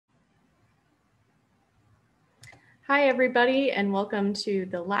Hi, everybody, and welcome to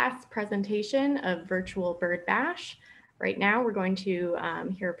the last presentation of Virtual Bird Bash. Right now, we're going to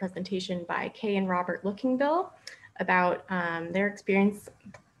hear a presentation by Kay and Robert Lookingbill about their experience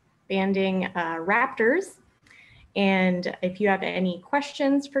banding raptors. And if you have any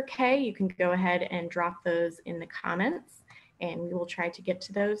questions for Kay, you can go ahead and drop those in the comments, and we will try to get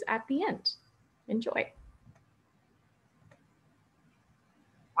to those at the end. Enjoy.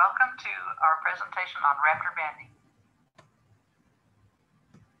 Welcome to our presentation on raptor banding.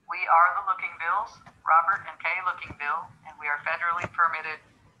 We are the Lookingbills, Robert and Kay Lookingbill, and we are federally permitted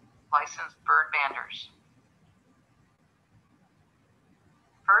licensed bird banders.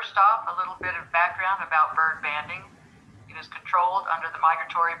 First off, a little bit of background about bird banding. It is controlled under the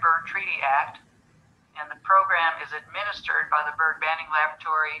Migratory Bird Treaty Act, and the program is administered by the Bird Banding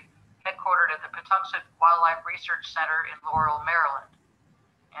Laboratory headquartered at the Patuxent Wildlife Research Center in Laurel, Maryland,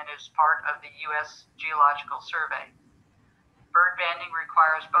 and is part of the U.S. Geological Survey. Bird banding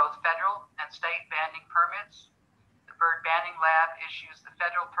requires both federal and state banding permits. The Bird Banding Lab issues the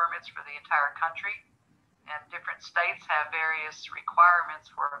federal permits for the entire country, and different states have various requirements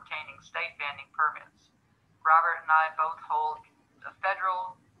for obtaining state banding permits. Robert and I both hold a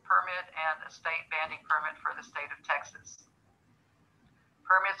federal permit and a state banding permit for the state of Texas.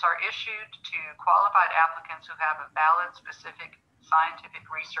 Permits are issued to qualified applicants who have a valid, specific scientific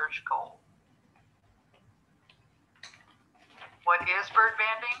research goal. What is bird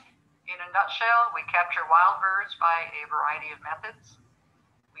banding? In a nutshell, we capture wild birds by a variety of methods.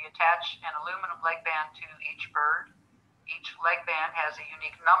 We attach an aluminum leg band to each bird. Each leg band has a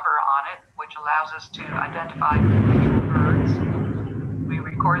unique number on it, which allows us to identify individual birds. We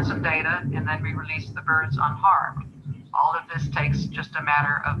record some data, and then we release the birds unharmed. All of this takes just a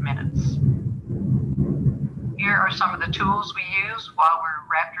matter of minutes. Here are some of the tools we use while we're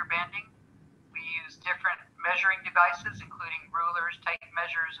raptor banding. We use different measuring devices, including rulers, tape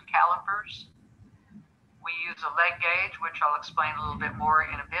measures, and calipers. We use a leg gauge, which I'll explain a little bit more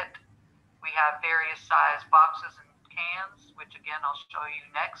in a bit. We have various size boxes and cans, which again I'll show you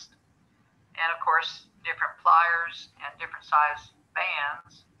next. And of course, different pliers and different size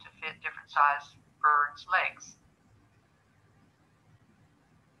bands to fit different size birds' legs.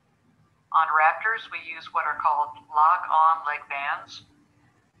 On raptors, we use what are called lock-on leg bands.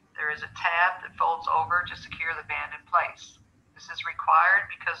 There is a tab that folds over to secure the band in place. This is required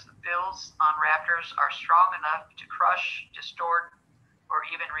because the bills on raptors are strong enough to crush, distort, or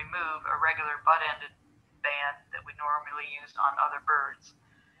even remove a regular butt-ended band that we normally use on other birds.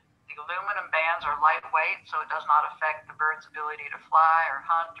 The aluminum bands are lightweight, so it does not affect the bird's ability to fly or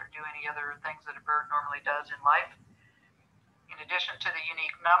hunt or do any other things that a bird normally does in life. In addition to the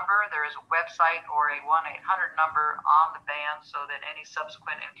unique number, there is a website or a 1-800 number on the band so that any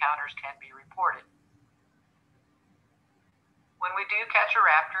subsequent encounters can be reported. When we do catch a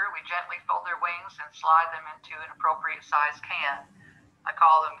raptor, we gently fold their wings and slide them into an appropriate size can. I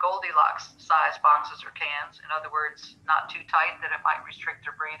call them Goldilocks size boxes or cans. In other words, not too tight that it might restrict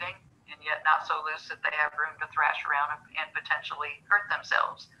their breathing, and yet not so loose that they have room to thrash around and potentially hurt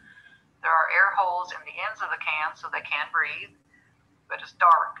themselves. There are air holes in the ends of the can so they can breathe, but it's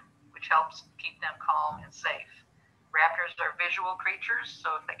dark, which helps keep them calm and safe. Raptors are visual creatures,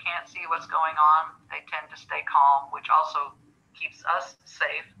 so if they can't see what's going on, they tend to stay calm, which also keeps us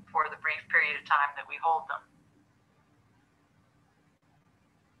safe for the brief period of time that we hold them.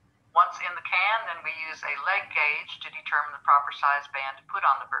 Once in the can, then we use a leg gauge to determine the proper size band to put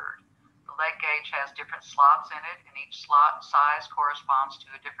on the bird. The leg gauge has different slots in it, and each slot size corresponds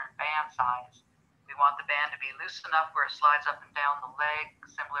to a different band size. We want the band to be loose enough where it slides up and down the leg,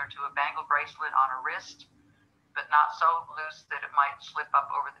 similar to a bangle bracelet on a wrist, but not so loose that it might slip up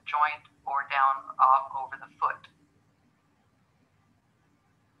over the joint or down off over the foot.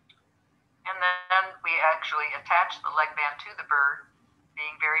 And then we actually attach the leg band to the bird,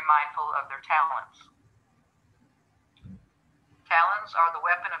 being very mindful of their talons. Talons are the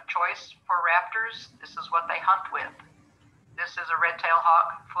weapon of choice for raptors. This is what they hunt with. This is a red-tailed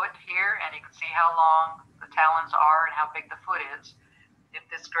hawk foot here, and you can see how long the talons are and how big the foot is. If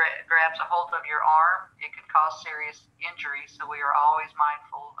this grabs a hold of your arm, it could cause serious injury, so we are always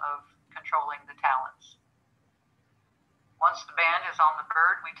mindful of controlling the talons. Once the band is on the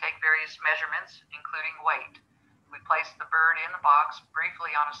bird, we take various measurements, including weight. We place the bird in the box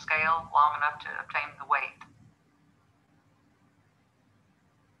briefly on a scale long enough to obtain the weight.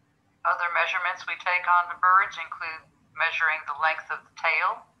 Other measurements we take on the birds include measuring the length of the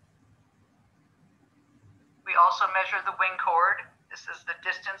tail. We also measure the wing chord. This is the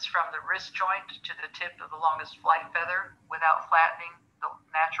distance from the wrist joint to the tip of the longest flight feather without flattening the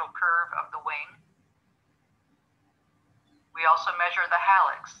natural curve of the wing. also measure the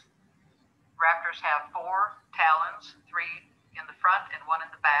hallux. Raptors have 4 talons, 3 in the front and 1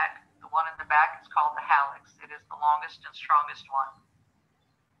 in the back. The one in the back is called the hallux. It is the longest and strongest one.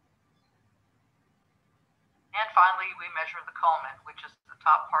 And finally, we measure the culmen, which is the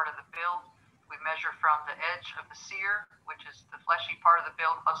top part of the bill. We measure from the edge of the cere, which is the fleshy part of the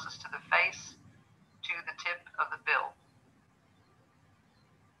bill closest to the face, to the tip of the bill.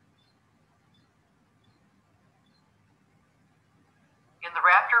 In the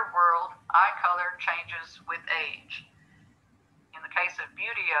raptor world, eye color changes with age. In the case of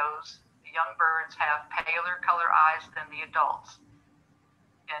buteos, the young birds have paler color eyes than the adults.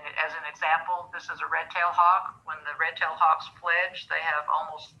 And as an example, this is a red-tailed hawk. When the red-tailed hawks fledge, they have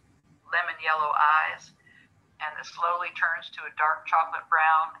almost lemon yellow eyes, and it slowly turns to a dark chocolate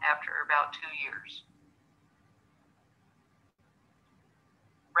brown after about 2 years.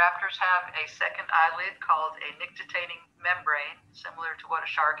 Raptors have a second eyelid called a nictitating membrane, similar to what a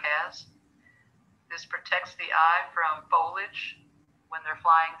shark has. This protects the eye from foliage when they're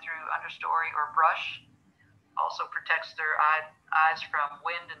flying through understory or brush. Also protects their eyes from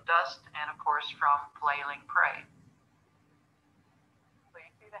wind and dust, and of course from flailing prey. So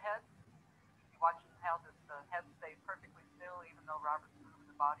you see the head? You watch how this head stays perfectly still even though Robert's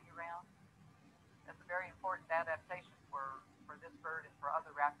moving the body around. That's a very important adaptation for this bird and for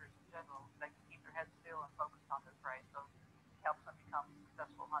other raptors in general. They can keep their heads still and focus on their prey, so it helps them become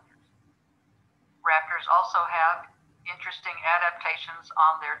successful hunters. Raptors also have interesting adaptations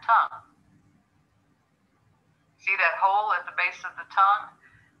on their tongue. See that hole at the base of the tongue?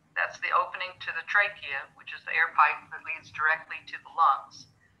 That's the opening to the trachea, which is the air pipe that leads directly to the lungs.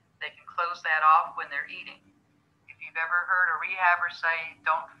 They can close that off when they're eating. If you've ever heard a rehabber say,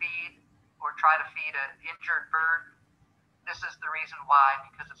 don't feed or try to feed an injured bird, this is the reason why,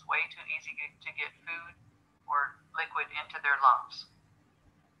 because it's way too easy to get food or liquid into their lungs.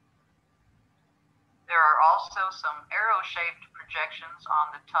 There are also some arrow-shaped projections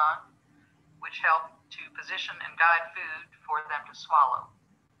on the tongue, which help to position and guide food for them to swallow.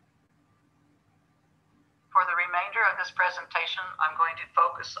 For the remainder of this presentation, I'm going to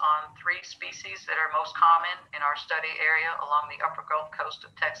focus on 3 species that are most common in our study area along the upper Gulf Coast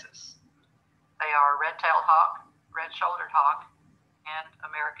of Texas. They are red-tailed hawk, red-shouldered hawk, and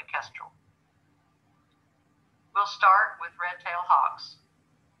American kestrel. We'll start with red-tailed hawks.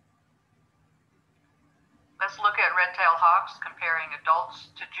 Let's look at red-tailed hawks comparing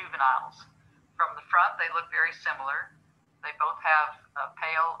adults to juveniles. From the front, they look very similar. They both have a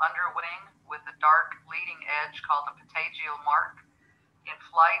pale underwing with a dark leading edge called a patagial mark. In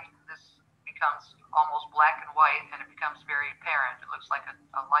flight, this becomes almost black and white, and it becomes very apparent. It looks like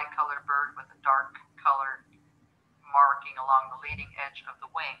a light-colored bird with a dark-colored marking along the leading edge of the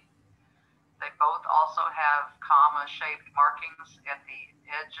wing. They both also have comma-shaped markings at the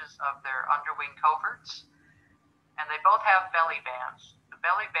edges of their underwing coverts, and they both have belly bands. The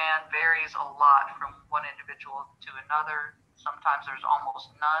belly band varies a lot from one individual to another. Sometimes there's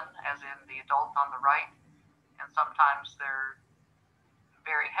almost none, as in the adult on the right, and sometimes they're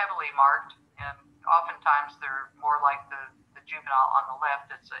very heavily marked, and oftentimes they're more like the juvenile on the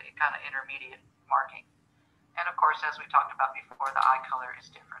left. It's a kind of intermediate marking. And of course, as we talked about before, the eye color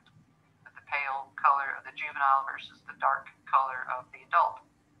is different. The pale color of the juvenile versus the dark color of the adult.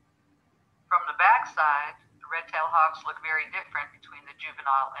 From the back side, the red-tailed hawks look very different between the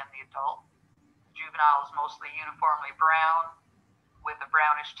juvenile and the adult. The juvenile is mostly uniformly brown with a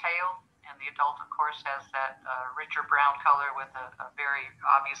brownish tail, and the adult, of course, has that richer brown color with a very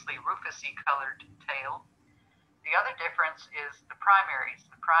obviously rufusy colored tail. The other difference is the primaries.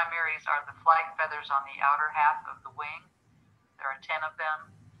 The primaries are the flight feathers on the outer half of the wing. There are 10 of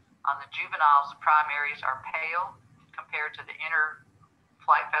them. On the juveniles, the primaries are pale compared to the inner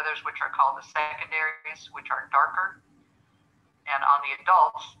flight feathers, which are called the secondaries, which are darker. And on the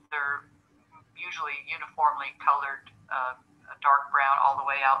adults, they're usually uniformly colored, a dark brown all the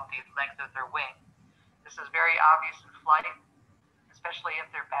way out the length of their wing. This is very obvious in flight, especially if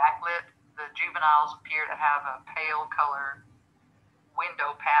they're backlit. The juveniles appear to have a pale color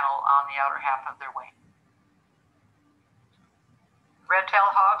window panel on the outer half of their wing.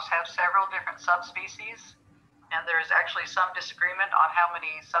 Red-tailed hawks have several different subspecies, and there is actually some disagreement on how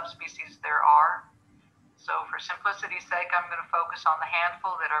many subspecies there are. So for simplicity's sake, I'm going to focus on the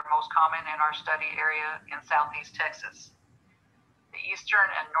handful that are most common in our study area in Southeast Texas. The eastern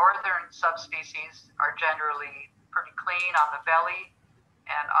and northern subspecies are generally pretty clean on the belly,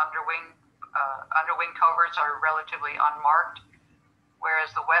 and underwing coverts are relatively unmarked,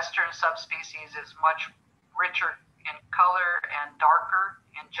 whereas the western subspecies is much richer in color and darker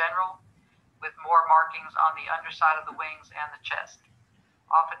in general. with more markings on the underside of the wings and the chest.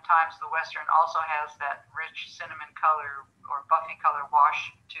 Oftentimes the western also has that rich cinnamon color or buffy color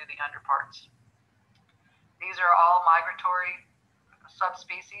wash to the underparts. These are all migratory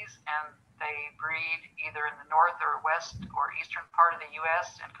subspecies, and they breed either in the north or west or eastern part of the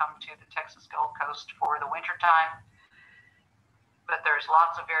U.S. and come to the Texas Gulf Coast for the winter time. But there's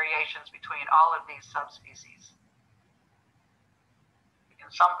lots of variations between all of these subspecies. In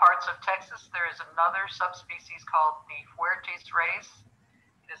some parts of Texas, there is another subspecies called the Fuertes race.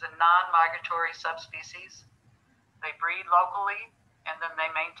 It is a non-migratory subspecies. They breed locally, and then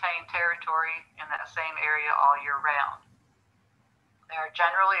they maintain territory in that same area all year round. They are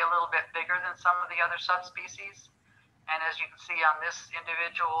generally a little bit bigger than some of the other subspecies, and as you can see on this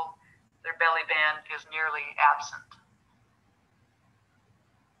individual, their belly band is nearly absent.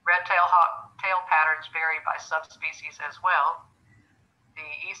 Red-tailed hawk tail patterns vary by subspecies as well. The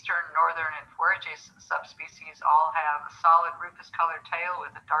eastern, northern, and Fuertes subspecies all have a solid rufus-colored tail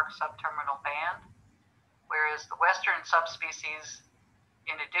with a dark subterminal band, whereas the western subspecies,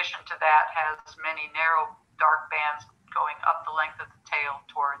 in addition to that, has many narrow dark bands going up the length of the tail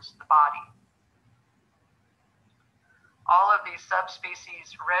towards the body. All of these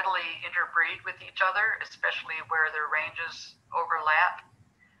subspecies readily interbreed with each other, especially where their ranges overlap,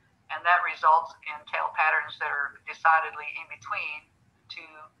 and that results in tail patterns that are decidedly in between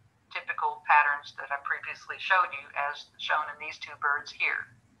two typical patterns that I previously showed you, as shown in these two birds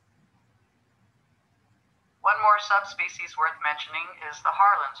here. One more subspecies worth mentioning is the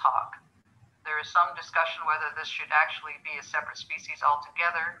Harlan's hawk. There is some discussion whether this should actually be a separate species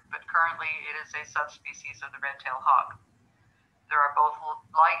altogether, but currently it is a subspecies of the red-tailed hawk. There are both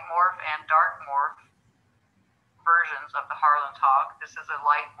light morph and dark morph versions of the Harlan's hawk. This is a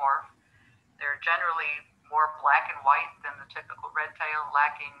light morph. They're generally more black and white than the typical red-tail,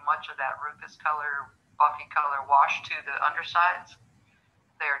 lacking much of that rufus color, buffy color wash to the undersides.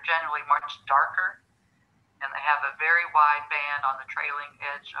 They are generally much darker, and they have a very wide band on the trailing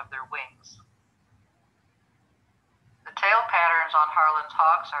edge of their wings. The tail patterns on Harlan's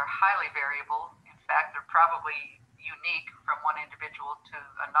hawks are highly variable. In fact, they're probably unique from one individual to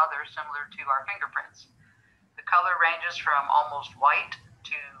another, similar to our fingerprints. The color ranges from almost white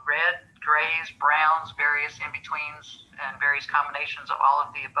to red, grays, browns, various in-betweens, and various combinations of all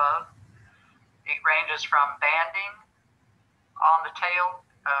of the above. It ranges from banding on the tail,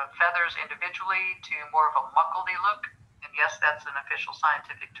 feathers individually, to more of a muckledy look, and yes, that's an official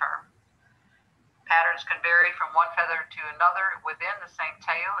scientific term. Patterns can vary from one feather to another within the same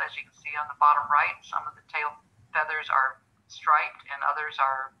tail. As you can see on the bottom right, some of the tail feathers are striped and others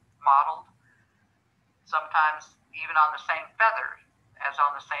are mottled. Sometimes even on the same feather as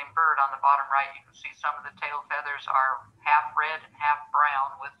on the same bird on the bottom right, you can see some of the tail feathers are half red and half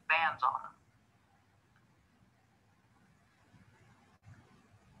brown with bands on them.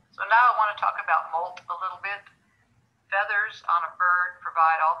 So now I want to talk about molt a little bit. Feathers on a bird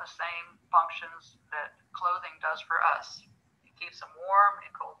provide all the same functions that clothing does for us. It keeps them warm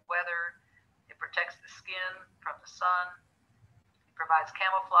in cold weather. It protects the skin from the sun. It provides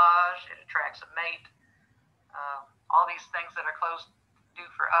camouflage. It attracts a mate. All these things that our clothes do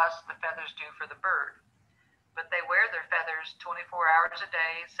for us, the feathers do for the bird. But they wear their feathers 24 hours a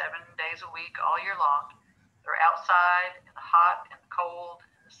day, 7 days a week, all year long. They're outside in the hot and the cold,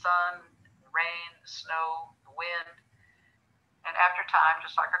 in the sun, the rain, the snow, the wind. And after time,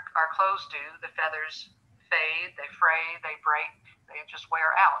 just like our clothes do, the feathers fade, they fray, they break, they just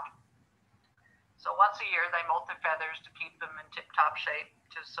wear out. So once a year, they molt their feathers to keep them in tip-top shape,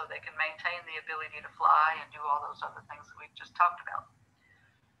 just so they can maintain the ability to fly and do all those other things that we've just talked about.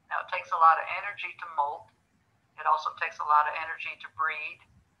 Now, it takes a lot of energy to molt. It also takes a lot of energy to breed,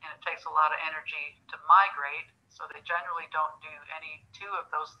 and it takes a lot of energy to migrate, so they generally don't do any two of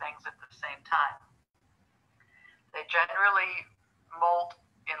those things at the same time. They generally molt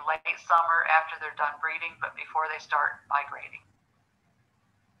in late summer after they're done breeding, but before they start migrating.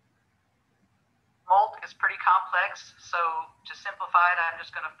 Molt is pretty complex, so to simplify it, I'm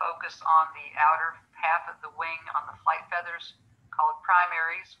just going to focus on the outer half of the wing on the flight feathers, called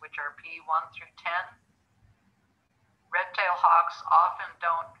primaries, which are P1 through 10. Red-tailed hawks often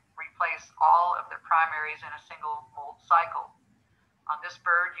don't replace all of their primaries in a single molt cycle. On this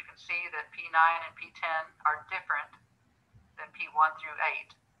bird, you can see that P9 and P10 are different than P1 through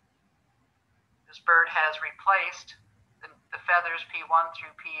 8. This bird has replaced the feathers P1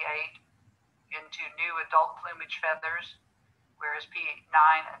 through P8 into new adult plumage feathers, whereas P9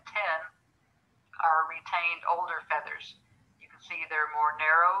 and 10 are retained older feathers. You can see they're more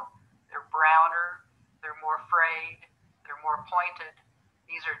narrow, they're browner, they're more frayed, they're more pointed.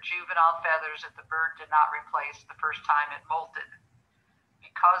 These are juvenile feathers that the bird did not replace the first time it molted.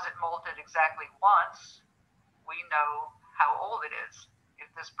 Because it molted exactly once, we know how old it is.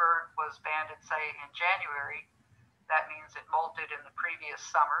 If this bird was banded, say, in January, that means it molted in the previous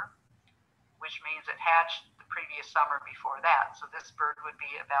summer, which means it hatched the previous summer before that. So this bird would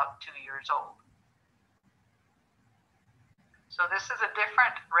be about 2 years old. So this is a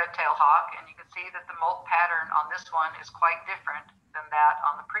different red-tailed hawk, and you can see that the molt pattern on this one is quite different than that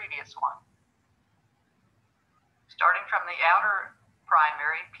on the previous one. Starting from the outer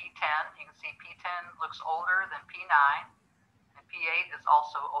primary, P10, you can see P10 looks older than P9, and P8 is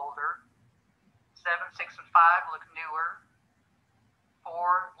also older. 7, 6, and 5 look newer.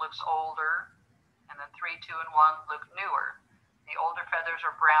 4 looks older, and then 3, 2, and 1 look newer. The older feathers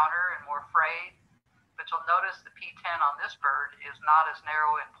are browner and more frayed, but you'll notice the P10 on this bird is not as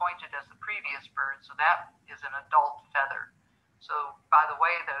narrow and pointed as the previous bird, so that is an adult feather. So by the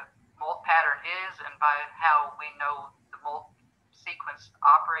way the molt pattern is and by how we know the molt sequence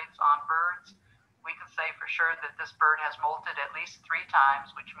operates on birds, we can say for sure that this bird has molted at least 3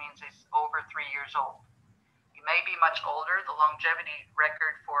 times, which means he's over 3 years old. He may be much older. The longevity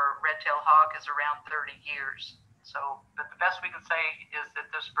record for red-tailed hawk is around 30 years. But the best we can say is that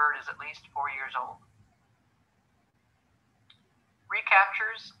this bird is at least 4 years old.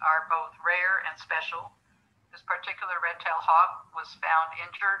 Recaptures are both rare and special. This particular red-tailed hawk was found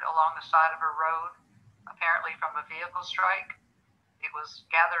injured along the side of a road, apparently from a vehicle strike. It was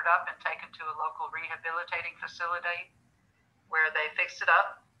gathered up and taken to a local rehabilitating facility where they fixed it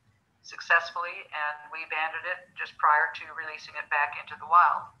up successfully, and we banded it just prior to releasing it back into the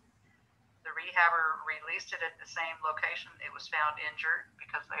wild. The rehabber released it at the same location it was found injured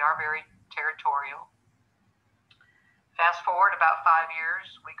because they are very territorial. Fast forward about 5 years,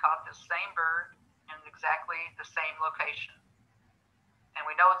 we caught this same bird in exactly the same location. And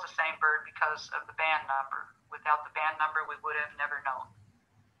we know it's the same bird because of the band number. Without the band number, we would have never known.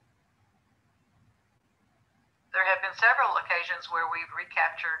 There have been several occasions where we've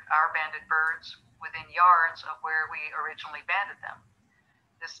recaptured our banded birds within yards of where we originally banded them.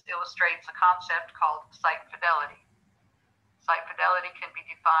 This illustrates a concept called site fidelity. Site fidelity can be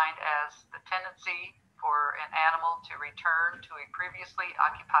defined as the tendency for an animal to return to a previously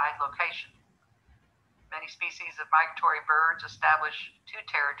occupied location. Many species of migratory birds establish 2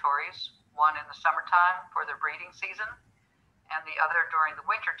 territories, one in the summertime for their breeding season, and the other during the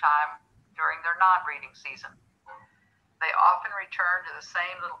wintertime during their non-breeding season. They often return to the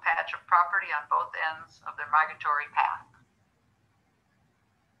same little patch of property on both ends of their migratory path.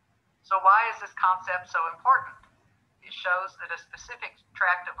 So why is this concept so important? It shows that a specific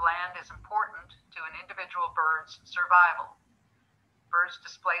tract of land is important to an individual bird's survival. Birds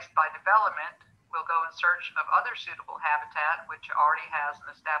displaced by development will go in search of other suitable habitat which already has an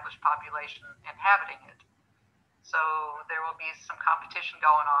established population inhabiting it. So there will be some competition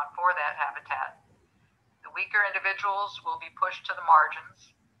going on for that habitat. The weaker individuals will be pushed to the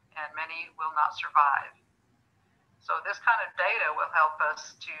margins, and many will not survive. So this kind of data will help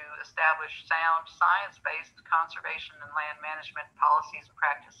us to establish sound science-based conservation and land management policies and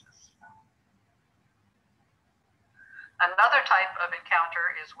practices. Another type of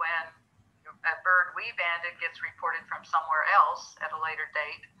encounter is when a bird we banded gets reported from somewhere else at a later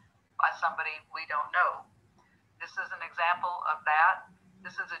date by somebody we don't know. This is an example of that.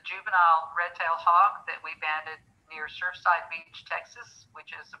 This is a juvenile red-tailed hawk that we banded near Surfside Beach, Texas, which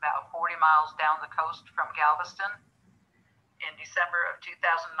is about 40 miles down the coast from Galveston, in December of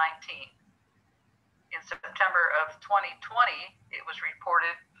 2019. In September of 2020, it was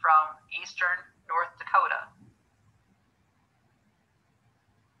reported from eastern North Dakota.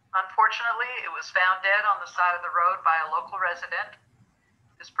 Unfortunately, it was found dead on the side of the road by a local resident.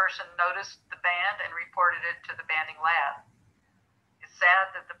 This person noticed the band and reported it to the banding lab. It's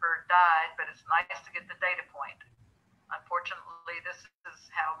sad that the bird died, but it's nice to get the data point. Unfortunately, this is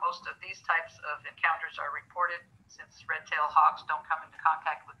how most of these types of encounters are reported, since red-tailed hawks don't come into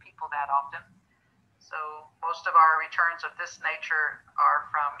contact with people that often. So most of our returns of this nature are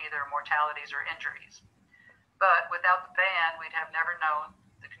from either mortalities or injuries. But without the band, we'd have never known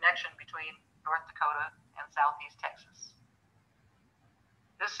the connection between North Dakota and Southeast Texas.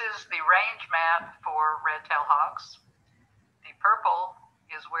 This is the range map for red-tailed hawks. The purple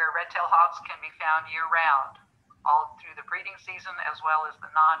is where red-tailed hawks can be found year-round, all through the breeding season as well as the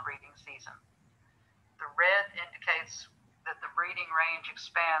non-breeding season. The red indicates that the breeding range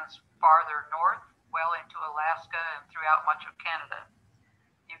expands farther north, well into Alaska and throughout much of Canada.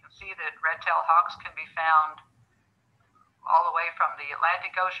 You can see that red-tailed hawks can be found all the way from the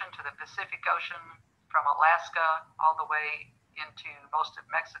Atlantic Ocean to the Pacific Ocean, from Alaska all the way into most of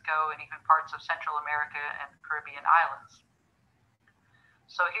Mexico and even parts of Central America and Caribbean islands.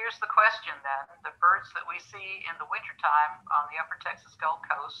 So here's the question then. The birds that we see in the wintertime on the upper Texas Gulf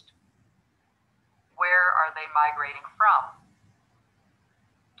Coast, where are they migrating from?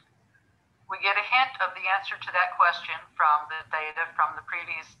 We get a hint of the answer to that question from the data from the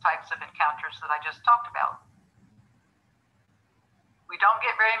previous types of encounters that I just talked about. We don't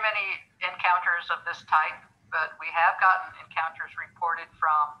get very many encounters of this type, but we have gotten encounters reported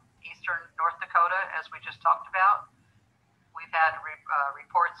from eastern North Dakota, as we just talked about. We've had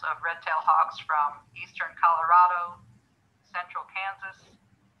reports of red-tailed hawks from eastern Colorado, central Kansas,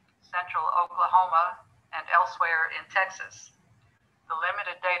 central Oklahoma, and elsewhere in Texas. The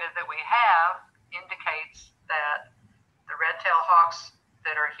limited data that we have indicates that the red-tailed hawks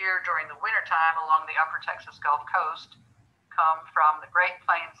that are here during the wintertime along the upper Texas Gulf Coast come from the Great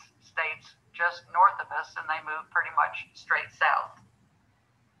Plains states just north of us, and they move pretty much straight south.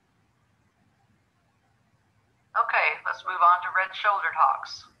 Okay, let's move on to red-shouldered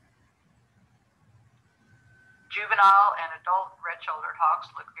hawks. Juvenile and adult red-shouldered hawks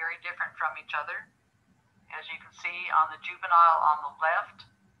look very different from each other. As you can see on the juvenile on the left,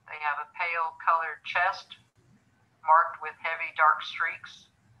 they have a pale colored chest marked with heavy dark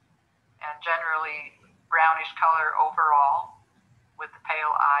streaks and generally brownish color overall with the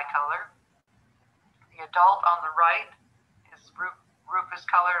pale eye color. The adult on the right is rufous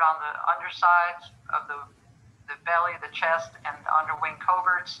colored on the undersides of the belly, the chest, and the underwing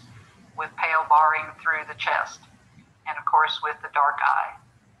coverts with pale barring through the chest, and of course with the dark eye.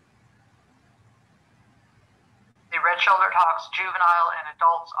 The red-shouldered hawks, juvenile and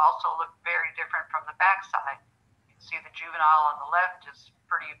adults, also look very different from the backside. You can see the juvenile on the left is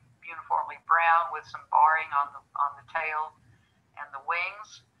pretty uniformly brown with some barring on the tail and the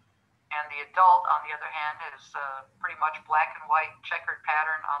wings, and the adult, on the other hand, is pretty much black and white checkered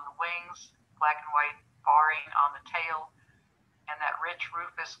pattern on the wings, black and white barring on the tail, and that rich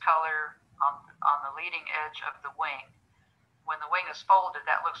rufous color on the leading edge of the wing. When the wing is folded,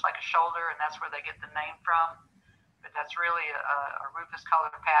 that looks like a shoulder, and that's where they get the name from. But that's really a rufous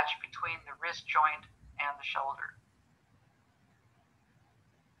colored patch between the wrist joint and the shoulder.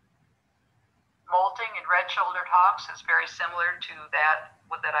 Molting in red-shouldered hawks is very similar to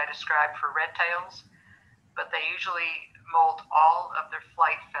that I described for red-tails, but they usually molt all of their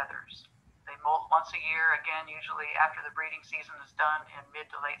flight feathers. They molt once a year, again, usually after the breeding season is done in mid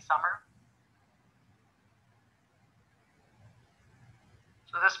to late summer.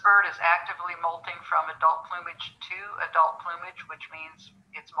 So this bird is actively molting from adult plumage to adult plumage, which means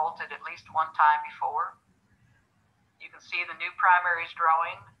it's molted at least one time before. You can see the new primaries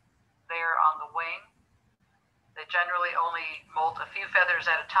growing there on the wing. They generally only molt a few feathers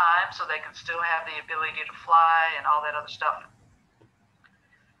at a time, so they can still have the ability to fly and all that other stuff.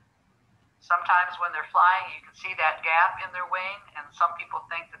 Sometimes when they're flying, you can see that gap in their wing, and some people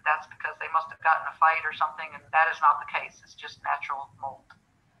think that that's because they must have gotten a fight or something, and that is not the case. It's just natural molt.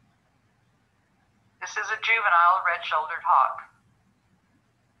 This is a juvenile red-shouldered hawk.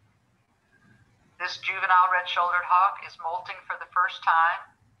 This juvenile red-shouldered hawk is molting for the first time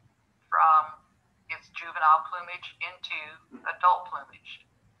from its juvenile plumage into adult plumage.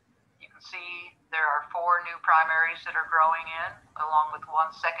 You can see there are 4 new primaries that are growing in, along with 1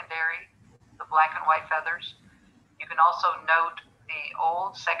 secondary, the black and white feathers. You can also note the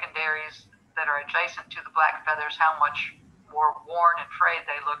old secondaries that are adjacent to the black feathers, how much more worn and frayed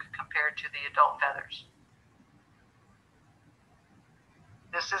they look compared to the adult feathers.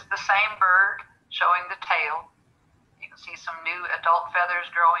 This is the same bird showing the tail. You can see some new adult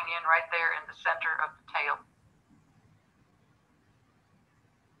feathers growing in right there in the center of the tail.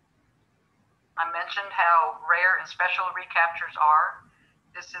 I mentioned how rare and special recaptures are.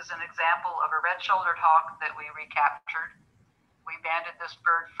 This is an example of a red-shouldered hawk that we recaptured. We banded this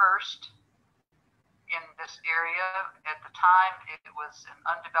bird first in this area. At the time, it was an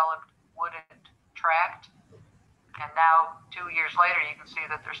undeveloped wooded tract, and now 2 years later, you can see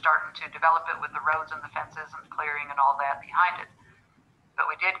that they're starting to develop it with the roads and the fences and the clearing and all that behind it. But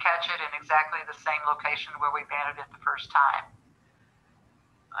we did catch it in exactly the same location where we banded it the first time.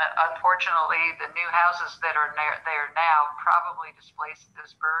 Unfortunately, the new houses that are there now probably displaced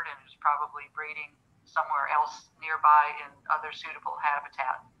this bird and is probably breeding somewhere else nearby in other suitable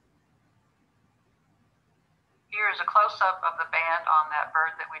habitat. Here is a close-up of the band on that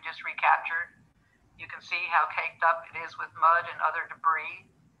bird that we just recaptured. You can see how caked up it is with mud and other debris.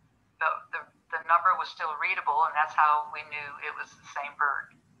 The number was still readable, and that's how we knew it was the same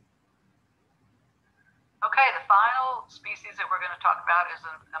bird. Okay, the final species that we're going to talk about is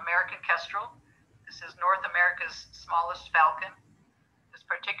an American kestrel. This is North America's smallest falcon. This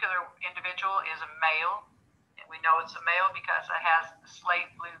particular individual is a male, and we know it's a male because it has slate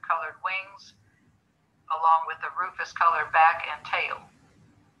blue colored wings along with a rufous colored back and tail.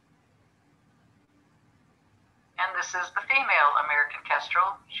 And this is the female American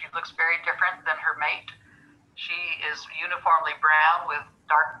kestrel. She looks very different than her mate. She is uniformly brown with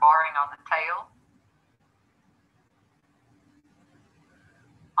dark barring on the tail.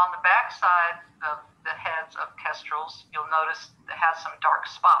 On the back side of the heads of kestrels, you'll notice it has some dark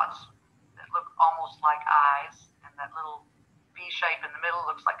spots that look almost like eyes, and that little V shape in the middle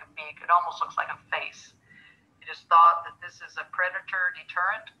looks like a beak. It almost looks like a face. It is thought that this is a predator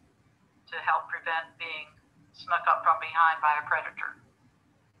deterrent to help prevent being snuck up from behind by a predator.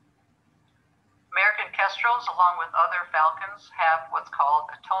 American kestrels, along with other falcons, have what's called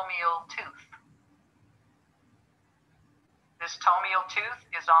a tomial tooth. This tomial tooth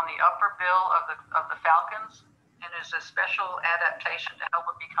is on the upper bill of the falcons and is a special adaptation to help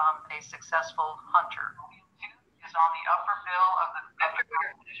it become a successful hunter. The tooth is on the upper bill of the after we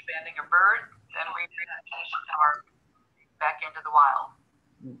finish banding a bird, then we bring the patient back into the wild.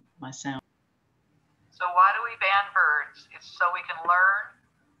 My sound. So why do we ban birds? It's so we can learn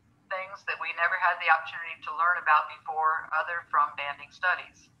things that we never had the opportunity to learn about before, other from banding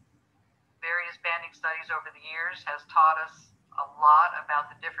studies. Various banding studies over the years has taught us a lot about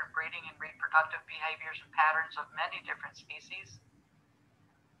the different breeding and reproductive behaviors and patterns of many different species.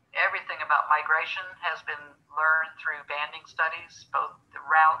 Everything about migration has been learned through banding studies, both the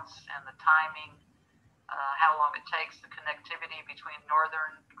routes and the timing, how long it takes, the connectivity between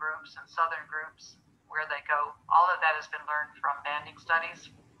northern groups and southern groups, where they go. All of that has been learned from banding studies.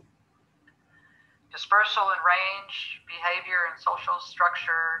 Dispersal and range, behavior and social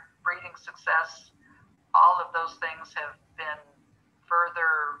structure, breeding success, all of those things have been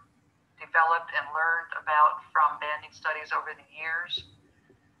further developed and learned about from banding studies over the years.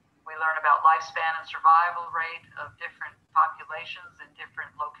 We learn about lifespan and survival rate of different populations in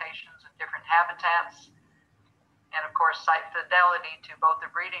different locations and different habitats. And of course, site fidelity to both the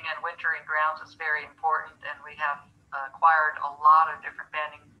breeding and wintering grounds is very important, and we have acquired a lot of different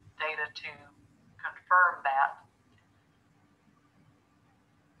banding data to confirm that.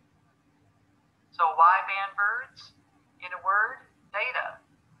 So why ban birds? In a word, data.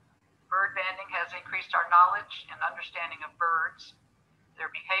 Bird banding has increased our knowledge and understanding of birds,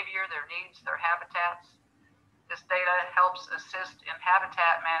 their behavior, their needs, their habitats. This data helps assist in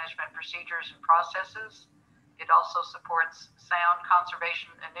habitat management procedures and processes. It also supports sound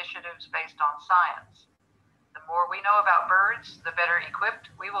conservation initiatives based on science. The more we know about birds, the better equipped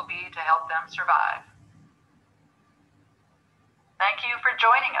we will be to help them survive. Thank you for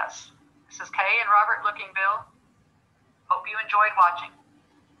joining us. This is Kay and Robert Lookingbill. Hope you enjoyed watching.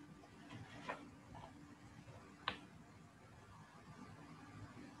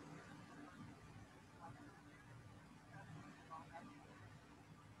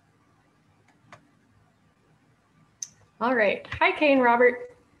 All right. Hi, Kay and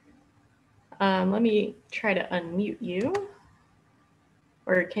Robert. Let me try to unmute you.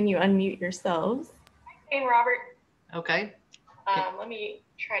 Or can you unmute yourselves? Hi, Kay and Robert. Okay. Let me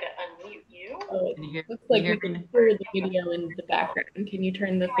try to unmute you. Oh, Can you hear, looks like we can hear the video in the background. Can you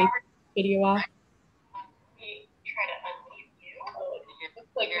turn the Facebook video off? Let me try to unmute you. Oh,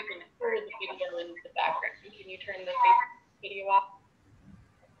 looks like we can hear the video in the background. Can you turn the Facebook video off?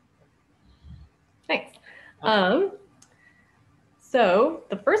 Thanks. So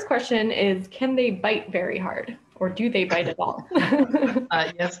the first question is, can they bite very hard, or do they bite at all?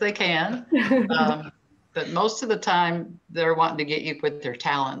 yes, they can. But most of the time, they're wanting to get you with their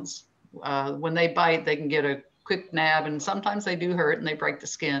talons. When they bite, they can get a quick nab, and sometimes they do hurt and they break the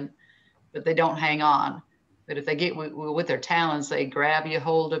skin, but they don't hang on. But if they get with their talons, they grab you,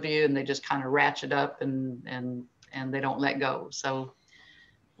 hold of you, and they just kind of ratchet up and they don't let go. So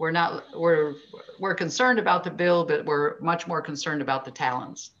we're concerned about the bill, but we're much more concerned about the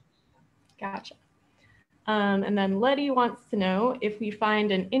talons. Gotcha. And then Letty wants to know, if we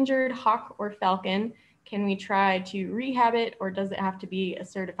find an injured hawk or falcon, can we try to rehab it, or does it have to be a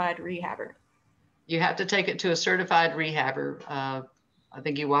certified rehabber? You have to take it to a certified rehabber. I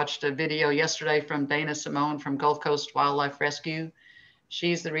think you watched a video yesterday from Dana Simone from Gulf Coast Wildlife Rescue.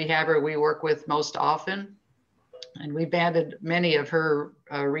 She's the rehabber we work with most often. And we banded many of her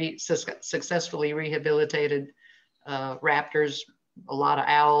successfully rehabilitated raptors, a lot of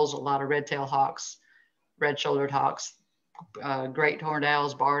owls, a lot of red-tailed hawks, red-shouldered hawks, great horned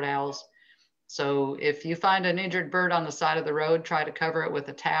owls, barred owls. So if you find an injured bird on the side of the road, try to cover it with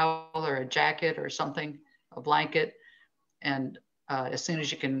a towel or a jacket or something, a blanket. And as soon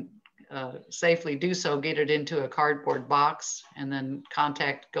as you can safely do so, get it into a cardboard box and then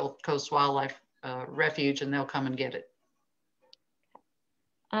contact Gulf Coast Wildlife Refuge and they'll come and get it.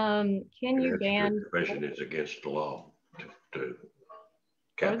 Can you ban? Information is against the law to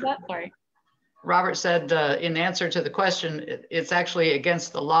What was capture. that? Sorry. Robert said in answer to the question, it's actually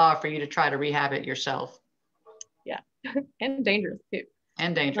against the law for you to try to rehab it yourself. Yeah, and dangerous too.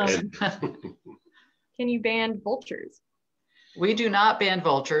 And dangerous. Can you ban vultures? We do not ban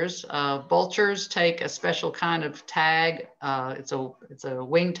vultures. Vultures take a special kind of tag. It's a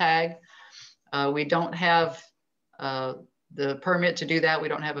wing tag. We don't have the permit to do that. We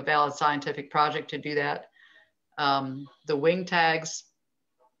don't have a valid scientific project to do that. The wing tags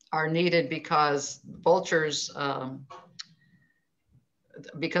are needed because vultures,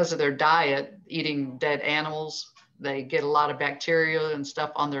 because of their diet, eating dead animals, they get a lot of bacteria and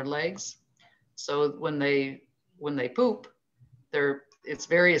stuff on their legs. So when they poop, it's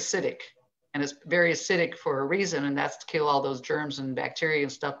very acidic, and it's very acidic for a reason, and that's to kill all those germs and bacteria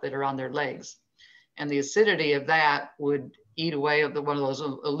and stuff that are on their legs. And the acidity of that would eat away at one of those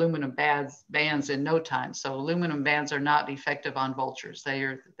aluminum bands in no time. So aluminum bands are not effective on vultures.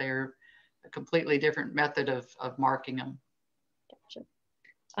 They're a completely different method of marking them. Gotcha.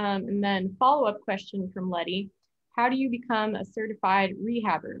 And then follow-up question from Letty. How do you become a certified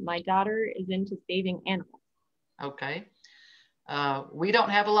rehabber? My daughter is into saving animals. Okay. We don't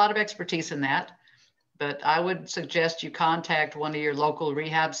have a lot of expertise in that, but I would suggest you contact one of your local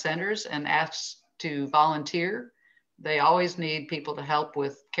rehab centers and ask to volunteer. They always need people to help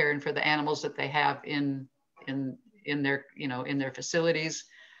with caring for the animals that they have in their, in their facilities,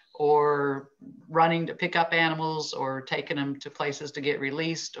 or running to pick up animals, or taking them to places to get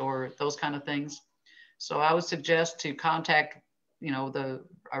released, or those kind of things. So I would suggest to contact,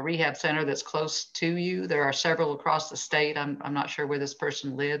 a rehab center that's close to you. There are several across the state. I'm not sure where this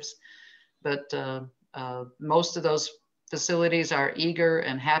person lives, but most of those facilities are eager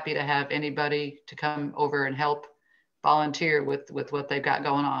and happy to have anybody to come over and help volunteer with what they've got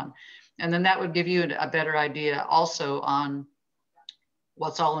going on. And then that would give you a better idea also on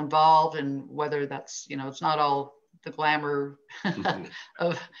what's all involved, and whether that's, it's not all the glamour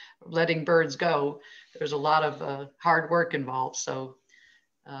of letting birds go. There's a lot of hard work involved. So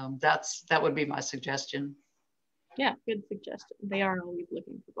that would be my suggestion. Yeah, good suggestion. They are always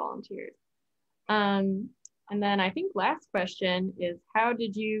looking for volunteers. And then I think last question is, how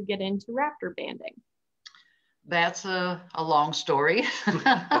did you get into raptor banding? That's a long story.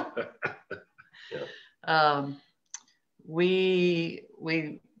 Yeah. We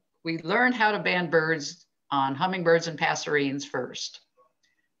learned how to band birds on hummingbirds and passerines first.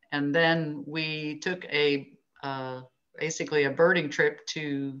 And then we took basically a birding trip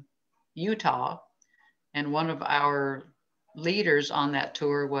to Utah. And one of our leaders on that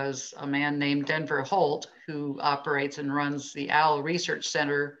tour was a man named Denver Holt, who operates and runs the Owl Research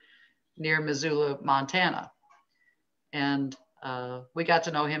Center near Missoula, Montana. And we got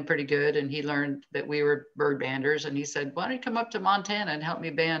to know him pretty good, and he learned that we were bird banders, and he said, why don't you come up to Montana and help me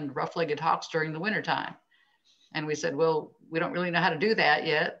band rough-legged hawks during the wintertime? And we said, well, we don't really know how to do that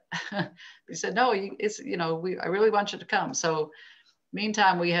yet. He said, no, I really want you to come. So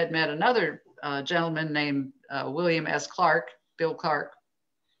meantime, we had met another gentleman named William S. Clark, Bill Clark,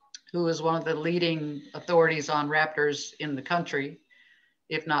 who is one of the leading authorities on raptors in the country,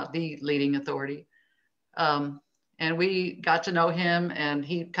 if not the leading authority. And we got to know him, and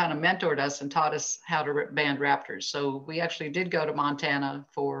he kind of mentored us and taught us how to band raptors. So we actually did go to Montana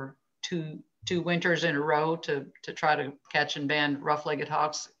for two winters in a row to try to catch and band rough-legged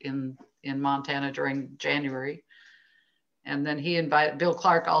hawks in Montana during January. And then Bill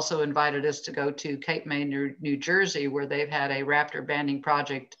Clark also invited us to go to Cape May, New Jersey, where they've had a raptor banding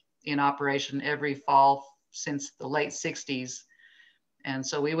project in operation every fall since the late 60s. And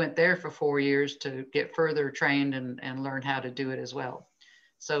so we went there for 4 years to get further trained and learn how to do it as well.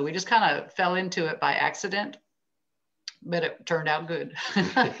 So we just kind of fell into it by accident, but it turned out good.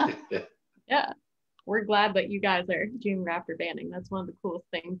 Yeah, we're glad that you guys are doing raptor banding. That's one of the coolest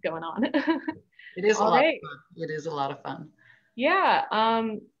things going on. It is a lot of right. fun. It is a lot of fun. Yeah,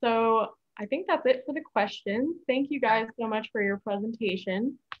 so I think that's it for the questions. Thank you guys so much for your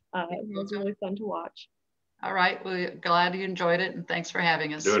presentation. It was really fun to watch. All right, well, glad you enjoyed it, and thanks for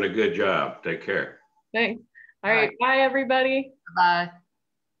having us. Doing a good job. Take care. Thanks. All right, bye everybody. Bye.